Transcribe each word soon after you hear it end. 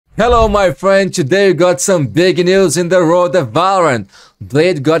Hello my friend, today we got some big news in the world of Valorant.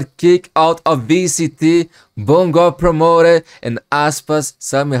 Blade got kicked out of VCT, BOOM got promoted, and Aspas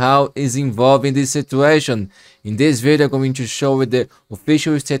somehow is involved in this situation. In this video I'm going to show you the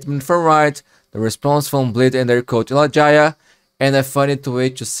official statement from Riot, the response from Blade and their coach LEGIJA, and a funny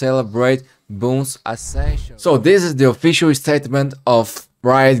tweet to celebrate BOOM's ascension. So this is the official statement of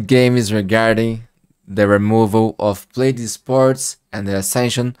Riot Games regarding the removal of BLD Esports and the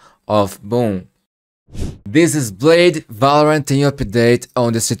ascension of BOOM. This is Blade Valorant team update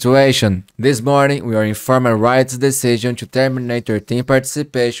on the situation. This morning we are informing Riot's decision to terminate their team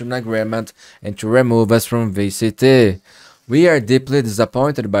participation agreement and to remove us from VCT. We are deeply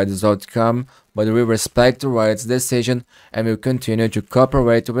disappointed by this outcome, but we respect Riot's decision and will continue to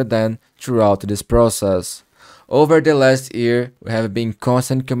cooperate with them throughout this process. Over the last year, we have been in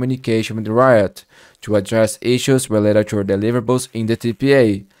constant communication with Riot to address issues related to our deliverables in the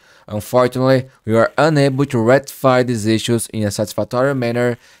TPA. Unfortunately, we were unable to rectify these issues in a satisfactory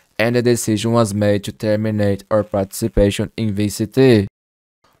manner, and the decision was made to terminate our participation in VCT.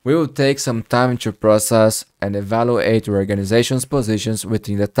 We will take some time to process and evaluate our organization's positions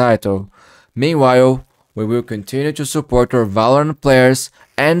within the title. Meanwhile, we will continue to support our Valorant players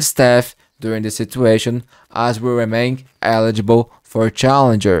and staff during the situation as we remain eligible for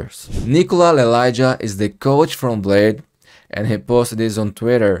challengers. Nicola LEGIJA is the coach from Blade, and he posted this on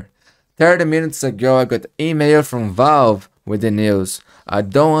Twitter. 30 minutes ago I got email from Valve with the news. I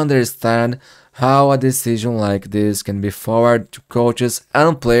don't understand how a decision like this can be forwarded to coaches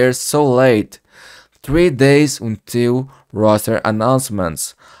and players so late. 3 days until roster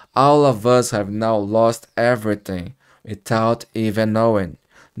announcements. All of us have now lost everything without even knowing,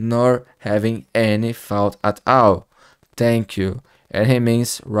 nor having any fault at all. Thank you. And he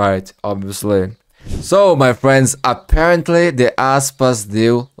means right, obviously. So my friends, apparently the Aspas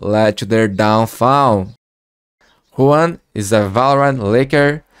deal led to their downfall. Juan is a Valorant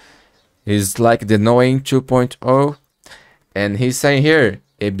leaker. He's like the Knowing 2.0, and he's saying here,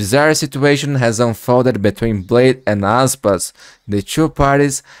 a bizarre situation has unfolded between Blade and Aspas. The two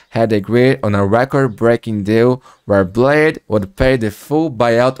parties had agreed on a record-breaking deal where Blade would pay the full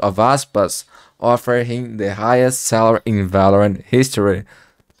buyout of Aspas, offering him the highest salary in Valorant history.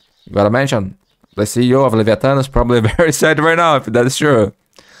 Gotta mention, the CEO of Leviatán is probably very sad right now if that's true.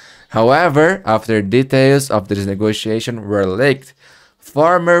 However, after details of this negotiation were leaked,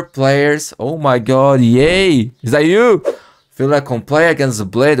 former players, oh my god, yay, is that you? Feel a complaint against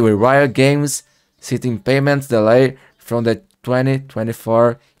Blade with Riot Games, citing payments delay from the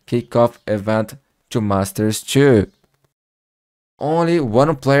 2024 kickoff event to Masters 2. Only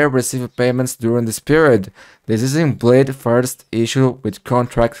one player received payments during this period. This is in Blade's first issue with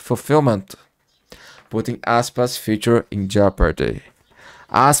contract fulfillment, putting Aspas' future in jeopardy.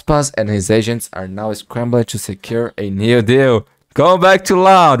 Aspas and his agents are now scrambling to secure a new deal. Go back to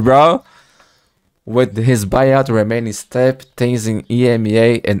loud, bro! With his buyout remaining step, things in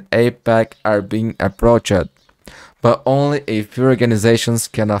EMEA and APAC are being approached, but only a few organizations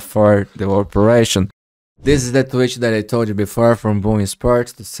can afford the operation. This is the tweet that I told you before from BOOM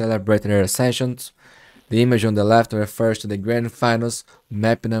Esports to celebrate their ascensions. The image on the left refers to the grand finals,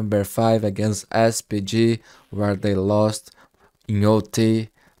 map number 5 against SPG, where they lost in OT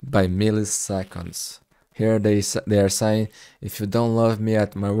by milliseconds. Here they are saying, if you don't love me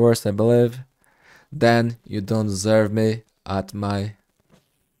at my worst, I believe, then you don't deserve me at my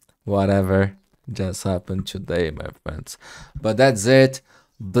whatever just happened today, my friends. But that's it.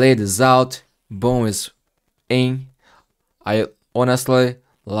 Blade is out, BOOM is in. I honestly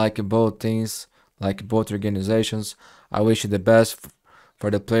like both teams, like both organizations. I wish you the best for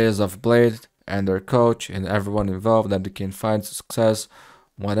the players of Blade and their coach and everyone involved, that they can find success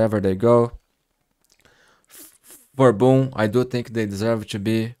wherever they go. For BOOM, I do think they deserve to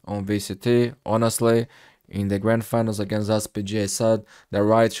be on VCT. Honestly, in the grand finals against SPG, I said that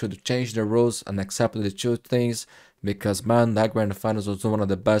Riot should change the rules and accept the two things, because man, that grand finals was one of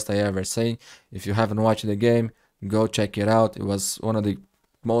the best I ever seen. If you haven't watched the game, go check it out. It was one of the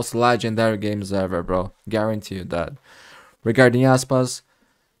most legendary games ever, bro. Guarantee you that. Regarding Aspas,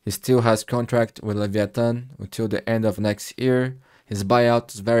 he still has contract with Leviatán until the end of next year. His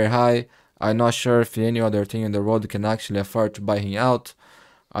buyout is very high. I'm not sure if any other team in the world can actually afford to buy him out.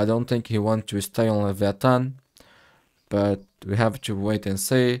 I don't think he wants to stay on Leviatán, but we have to wait and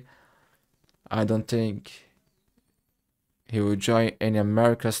see. I don't think he will join any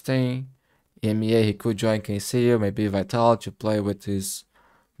America's team. EMEA, he could join KCU, maybe Vital, to play with his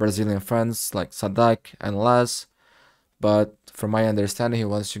Brazilian friends like Sadak and Les. But from my understanding, he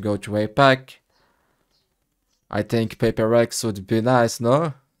wants to go to APAC. I think Paper Rex would be nice,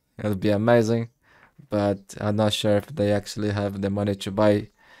 no? It'll be amazing, but I'm not sure if they actually have the money to buy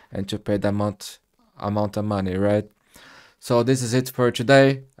and to pay the amount of money, right? So this is it for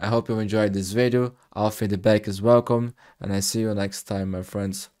today. I hope you enjoyed this video. All feedback is welcome, and I see you next time, my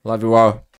friends. Love you all.